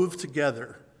wove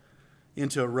together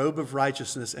into a robe of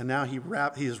righteousness, and now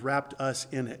he has wrapped us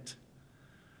in it.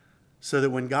 So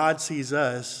that when God sees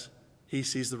us, he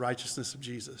sees the righteousness of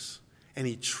Jesus. And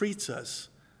he treats us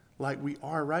like we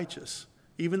are righteous,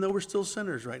 even though we're still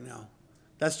sinners right now.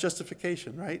 That's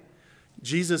justification, right?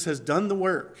 Jesus has done the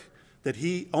work that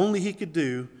only he could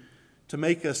do to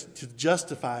make us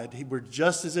justified. We're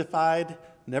just as if I'd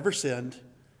never sinned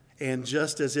and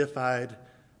just as if I'd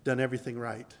done everything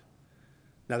right.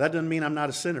 Now, that doesn't mean I'm not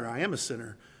a sinner. I am a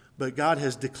sinner. But God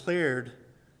has declared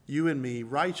you and me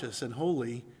righteous and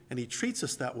holy, and he treats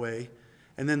us that way.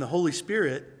 And then the Holy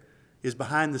Spirit is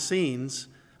behind the scenes.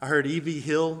 I heard E.V.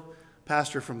 Hill,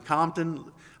 pastor from Compton,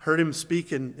 heard him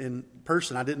speak in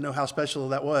person. I didn't know how special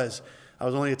that was. I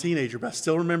was only a teenager, but I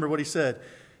still remember what he said.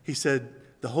 He said,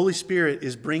 the Holy Spirit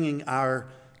is bringing our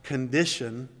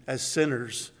condition as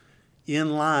sinners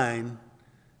in line.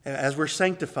 As we're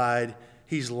sanctified,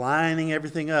 he's lining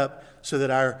everything up so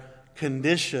that our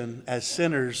condition as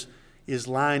sinners is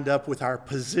lined up with our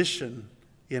position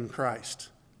in Christ,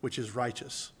 which is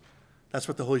righteous. That's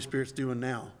what the Holy Spirit's doing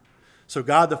now. So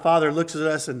God the Father looks at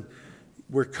us and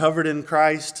we're covered in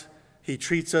Christ. He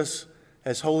treats us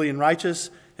as holy and righteous,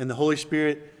 and the Holy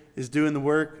Spirit is doing the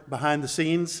work behind the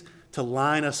scenes to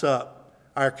line us up.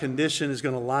 Our condition is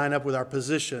going to line up with our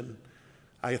position.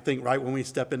 I think right when we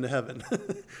step into heaven.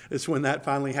 It's when that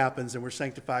finally happens and we're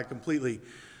sanctified completely.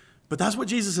 But that's what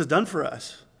Jesus has done for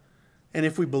us. And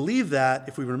if we believe that,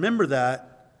 if we remember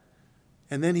that,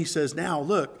 and then he says, now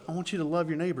look, I want you to love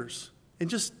your neighbors in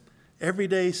just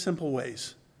everyday simple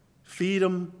ways. Feed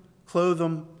them, clothe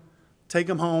them, take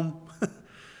them home.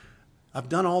 I've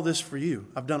done all this for you.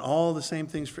 I've done all the same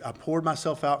things for you. I poured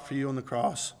myself out for you on the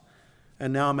cross.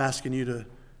 And now I'm asking you to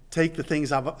take the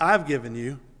things I've given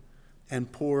you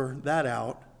and pour that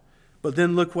out. But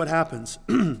then look what happens.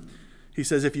 He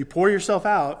says, if you pour yourself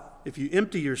out, if you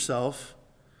empty yourself,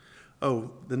 the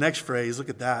next phrase, look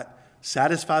at that.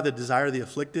 Satisfy the desire of the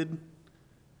afflicted.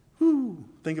 Whew,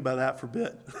 think about that for a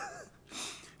bit.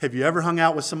 Have you ever hung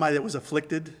out with somebody that was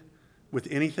afflicted with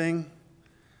anything?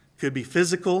 Could be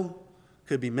physical,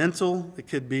 could be mental, it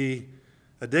could be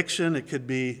addiction, it could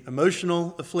be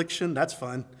emotional affliction. That's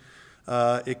fun.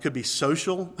 It could be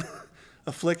social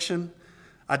affliction.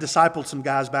 I discipled some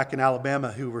guys back in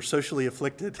Alabama who were socially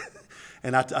afflicted.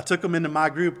 And I took them into my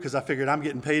group because I figured I'm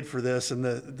getting paid for this and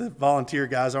the volunteer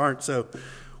guys aren't. So,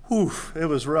 it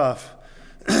was rough,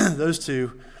 those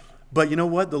two. But you know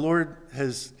what? The Lord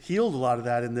has healed a lot of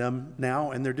that in them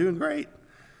now, and they're doing great.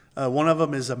 One of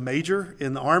them is a major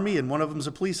in the Army, and one of them is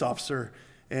a police officer.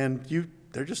 And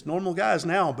they're just normal guys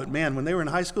now. But man, when they were in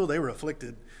high school, they were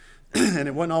afflicted. And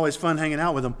it wasn't always fun hanging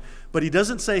out with them. But he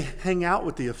doesn't say hang out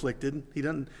with the afflicted.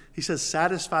 He says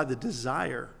satisfy the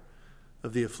desire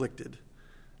of the afflicted.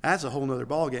 That's a whole nother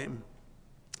ballgame.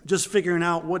 Just figuring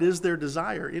out what is their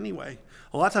desire anyway.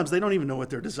 A lot of times they don't even know what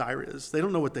their desire is. They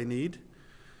don't know what they need.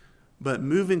 But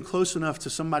moving close enough to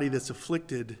somebody that's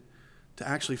afflicted to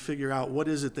actually figure out what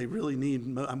is it they really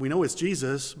need. We know it's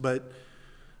Jesus, but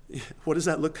what does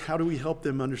that look? How do we help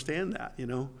them understand that?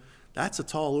 That's a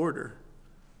tall order.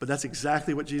 But that's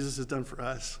exactly what Jesus has done for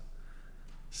us.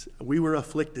 We were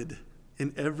afflicted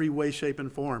in every way, shape,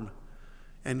 and form.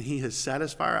 And he has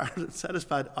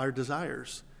satisfied our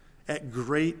desires at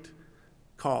great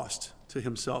cost to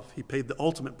himself. He paid the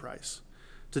ultimate price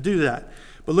to do that.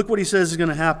 But look what he says is going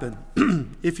to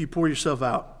happen if you pour yourself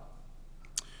out.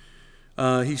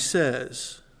 He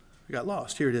says, I got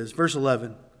lost. Here it is, verse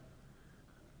 11.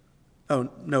 Oh,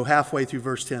 no, halfway through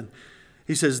verse 10.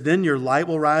 He says, then your light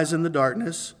will rise in the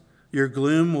darkness. Your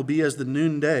gloom will be as the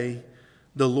noonday.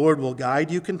 The Lord will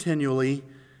guide you continually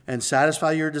and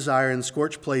satisfy your desire in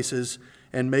scorched places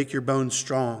and make your bones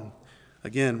strong.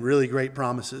 Again, really great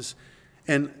promises.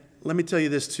 And let me tell you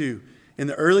this too. In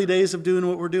the early days of doing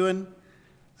what we're doing,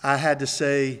 I had to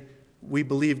say, we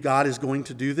believe God is going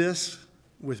to do this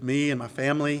with me and my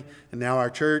family and now our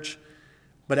church.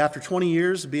 But after 20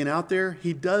 years of being out there,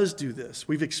 he does do this.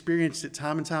 We've experienced it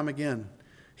time and time again.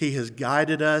 He has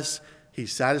guided us.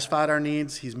 He's satisfied our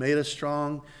needs. He's made us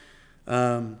strong.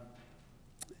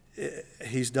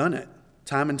 He's done it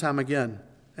time and time again.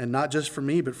 And not just for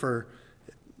me, but for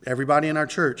everybody in our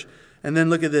church. And then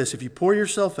look at this. If you pour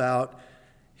yourself out,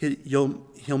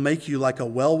 he'll make you like a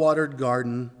well-watered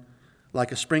garden,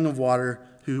 like a spring of water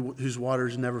whose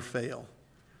waters never fail.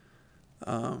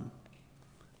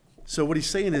 So what he's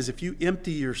saying is if you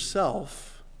empty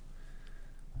yourself,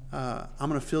 I'm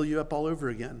going to fill you up all over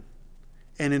again.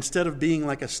 And instead of being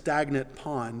like a stagnant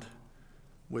pond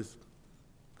with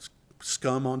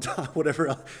scum on top, whatever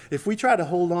else, if we try to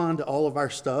hold on to all of our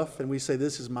stuff and we say,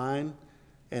 this is mine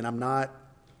and I'm not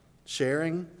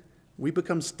sharing, we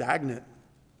become stagnant,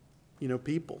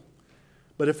 people.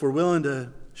 But if we're willing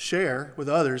to share with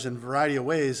others in a variety of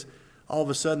ways, all of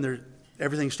a sudden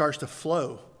everything starts to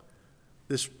flow.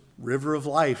 This river of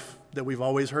life that we've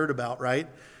always heard about, right?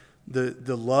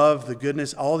 The love, the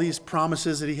goodness, all these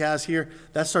promises that he has here,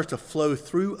 that starts to flow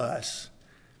through us.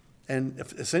 And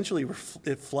essentially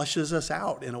it flushes us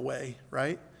out in a way,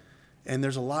 right? And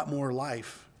there's a lot more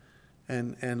life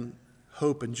and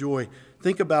hope and joy.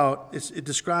 Think about, it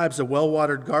describes a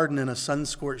well-watered garden in a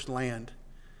sun-scorched land.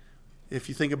 If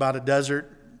you think about a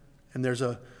desert and there's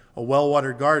a a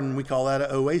well-watered garden, we call that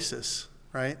an oasis,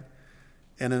 right?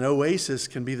 And an oasis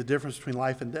can be the difference between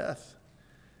life and death.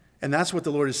 And that's what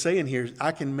the Lord is saying here.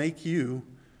 I can make you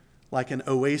like an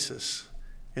oasis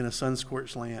in a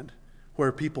sun-scorched land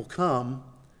where people come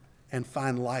and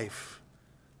find life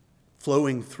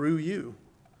flowing through you.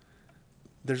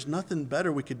 There's nothing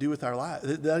better we could do with our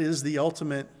lives. That is the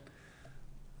ultimate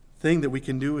thing that we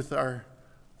can do with our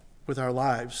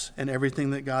lives and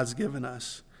everything that God's given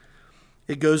us.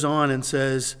 It goes on and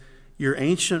says, your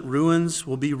ancient ruins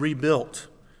will be rebuilt,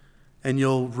 and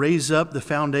you'll raise up the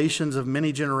foundations of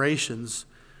many generations.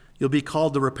 You'll be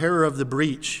called the repairer of the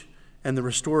breach and the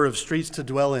restorer of streets to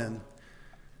dwell in.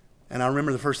 And I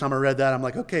remember the first time I read that, I'm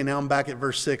like, okay, now I'm back at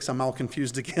verse 6. I'm all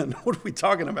confused again. What are we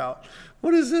talking about?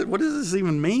 What is it? What does this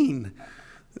even mean?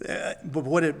 But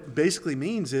what it basically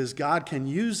means is God can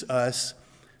use us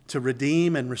to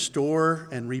redeem and restore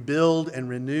and rebuild and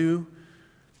renew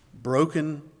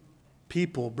broken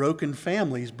people, broken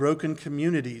families, broken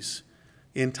communities.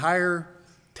 Entire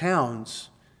towns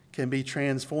can be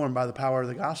transformed by the power of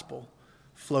the gospel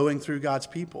flowing through God's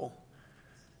people.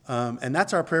 And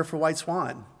that's our prayer for White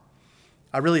Swan.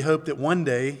 I really hope that one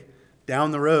day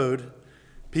down the road,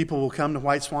 people will come to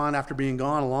White Swan after being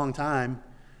gone a long time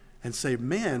and say,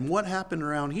 man, what happened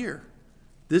around here?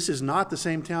 This is not the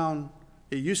same town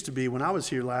it used to be when I was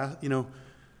here last,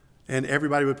 and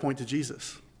everybody would point to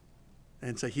Jesus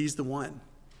and say, he's the one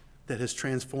that has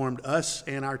transformed us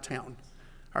and our town,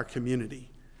 our community.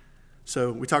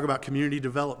 So we talk about community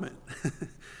development.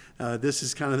 This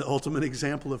is kind of the ultimate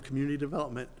example of community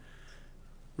development.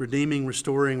 Redeeming,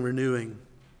 restoring, renewing.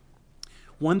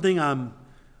 One thing I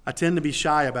tend to be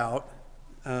shy about,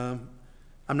 I'm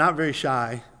not very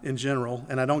shy in general,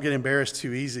 and I don't get embarrassed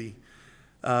too easy.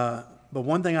 But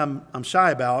one thing I'm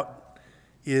shy about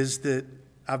is that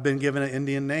I've been given an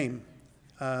Indian name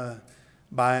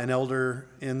by an elder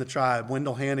in the tribe.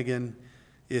 Wendell Hannigan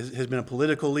has been a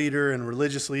political leader and a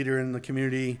religious leader in the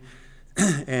community,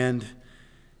 and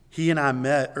he and I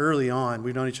met early on.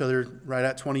 We've known each other right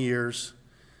at 20 years.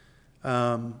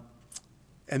 And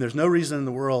there's no reason in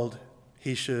the world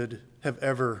he should have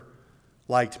ever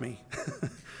liked me.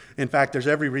 In fact, there's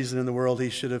every reason in the world he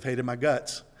should have hated my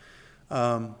guts.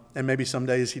 And maybe some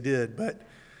days he did. But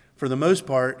for the most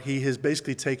part, he has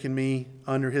basically taken me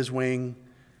under his wing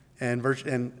and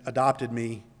adopted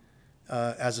me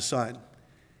as a son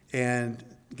and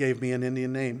gave me an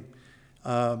Indian name.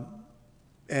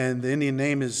 And the Indian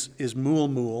name is Mool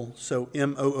Mool, so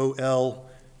Mool,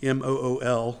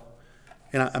 Mool.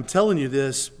 And I'm telling you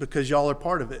this because y'all are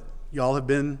part of it. Y'all have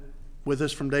been with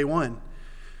us from day one.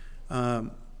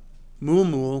 Mool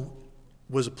Mool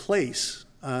was a place.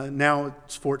 Now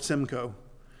it's Fort Simcoe.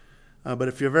 But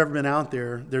if you've ever been out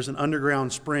there, there's an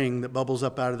underground spring that bubbles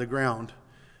up out of the ground.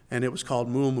 And it was called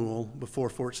Mool Mool before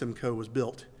Fort Simcoe was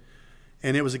built.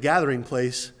 And it was a gathering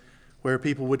place where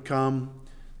people would come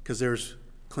because there's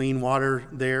clean water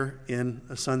there in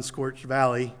a sun-scorched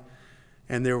valley.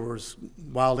 And there was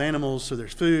wild animals, so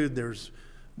there's food. There's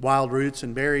wild roots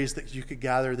and berries that you could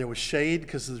gather. There was shade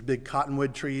because there's big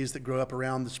cottonwood trees that grow up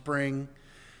around the spring.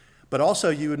 But also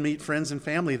you would meet friends and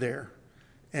family there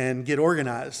and get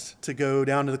organized to go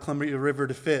down to the Columbia River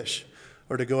to fish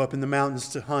or to go up in the mountains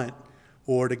to hunt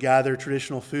or to gather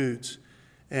traditional foods.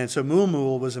 And so Mool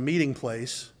Mool was a meeting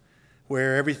place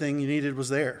where everything you needed was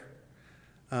there.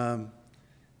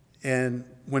 And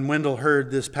when Wendell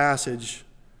heard this passage,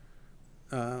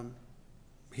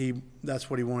 that's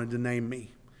what he wanted to name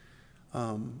me.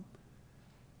 And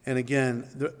again,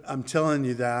 I'm telling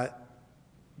you that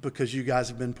because you guys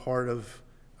have been part of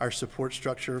our support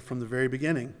structure from the very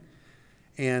beginning.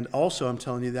 And also I'm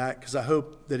telling you that because I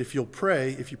hope that if you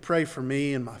pray for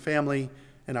me and my family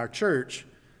and our church,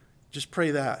 just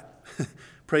pray that.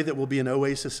 Pray that we'll be an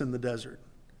oasis in the desert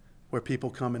where people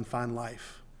come and find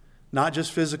life. Not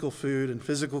just physical food and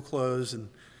physical clothes and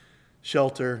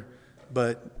shelter,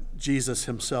 but Jesus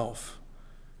himself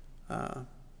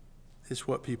is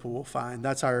what people will find.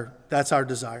 That's our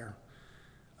desire.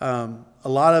 A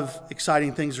lot of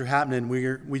exciting things are happening.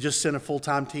 We just sent a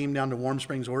full-time team down to Warm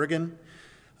Springs, Oregon.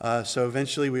 So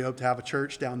eventually we hope to have a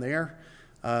church down there.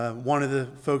 One of the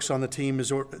folks on the team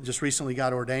just recently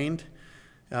got ordained.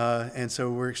 And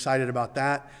so we're excited about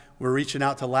that. We're reaching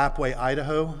out to Lapway,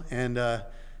 Idaho, and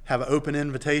have an open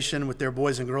invitation with their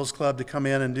Boys and Girls Club to come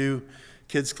in and do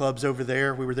kids clubs over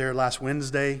there. We were there last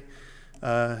Wednesday,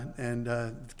 and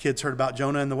the kids heard about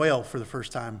Jonah and the whale for the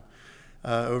first time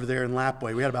over there in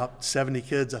Lapway. We had about 70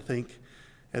 kids, I think,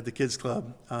 at the kids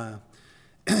club.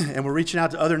 And we're reaching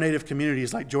out to other Native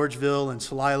communities like Georgeville and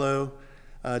Celilo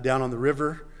down on the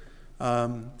river.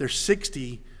 There's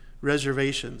 60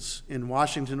 reservations in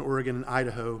Washington, Oregon, and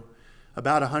Idaho,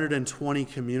 about 120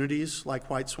 communities like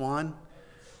White Swan,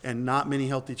 and not many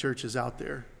healthy churches out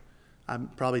there. I'm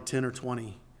probably 10 or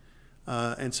 20.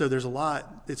 And so there's a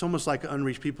lot. It's almost like an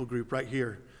unreached people group right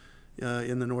here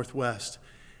in the Northwest.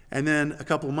 And then a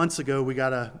couple of months ago, we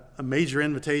got a major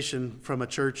invitation from a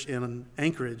church in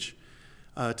Anchorage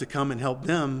to come and help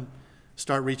them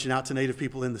start reaching out to Native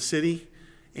people in the city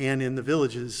and in the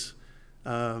villages.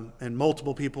 And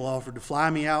multiple people offered to fly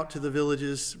me out to the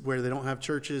villages where they don't have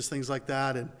churches, things like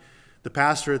that. And the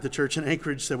pastor at the church in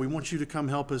Anchorage said, "We want you to come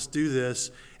help us do this,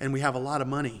 and we have a lot of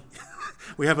money."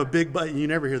 We have a big budget. You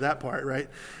never hear that part, right?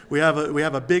 We have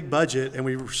a big budget, and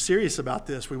we were serious about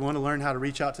this. We want to learn how to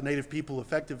reach out to Native people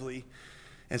effectively.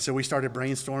 And so we started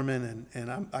brainstorming,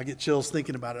 and I get chills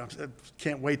thinking about it. I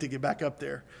can't wait to get back up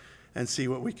there and see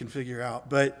what we can figure out.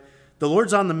 But the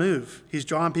Lord's on the move. He's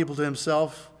drawing people to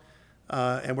himself,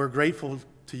 and we're grateful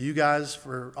to you guys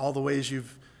for all the ways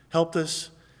you've helped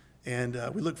us. And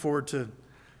we look forward to,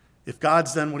 if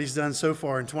God's done what he's done so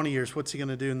far in 20 years, what's he going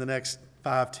to do in the next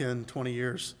 5, 10, 20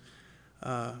 years?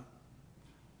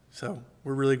 So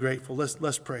we're really grateful.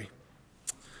 Let's pray.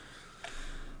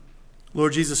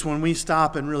 Lord Jesus, when we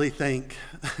stop and really think,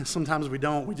 sometimes we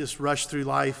don't. We just rush through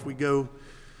life. We go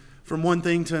from one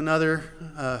thing to another,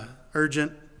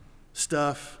 urgent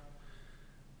stuff.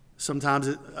 Sometimes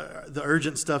the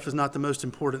urgent stuff is not the most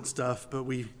important stuff, but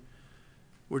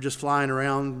we're just flying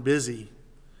around busy.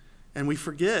 And we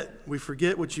forget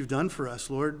what you've done for us,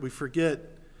 Lord. We forget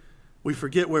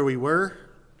where we were.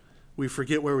 We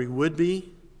forget where we would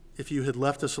be if you had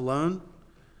left us alone.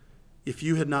 If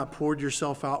you had not poured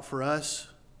yourself out for us.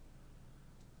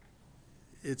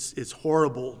 It's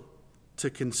horrible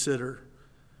to consider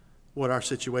what our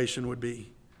situation would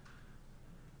be.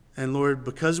 And Lord,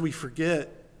 because we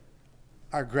forget,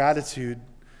 our gratitude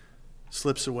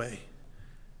slips away.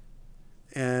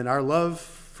 And our love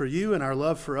for you and our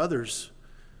love for others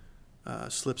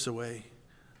slips away.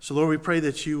 So Lord, we pray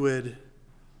that you would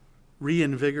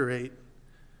reinvigorate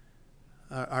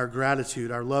our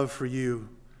gratitude, our love for you,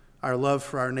 our love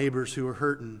for our neighbors who are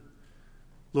hurting.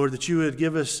 Lord, that you would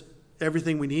give us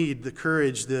everything we need, the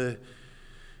courage, the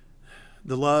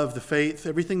love, the faith,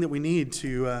 everything that we need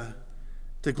to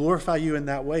glorify you in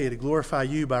that way, to glorify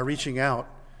you by reaching out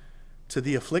to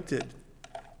the afflicted,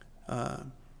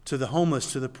 to the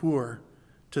homeless, to the poor,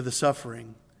 to the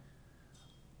suffering.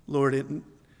 Lord, in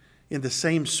the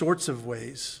same sorts of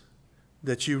ways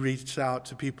that you reached out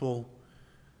to people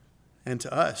and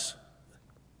to us,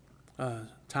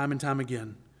 time and time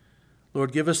again.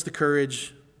 Lord, give us the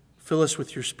courage, fill us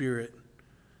with your Spirit,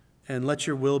 and let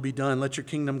your will be done. Let your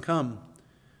kingdom come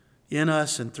in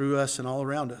us and through us and all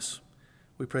around us.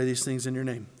 We pray these things in your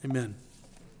name. Amen.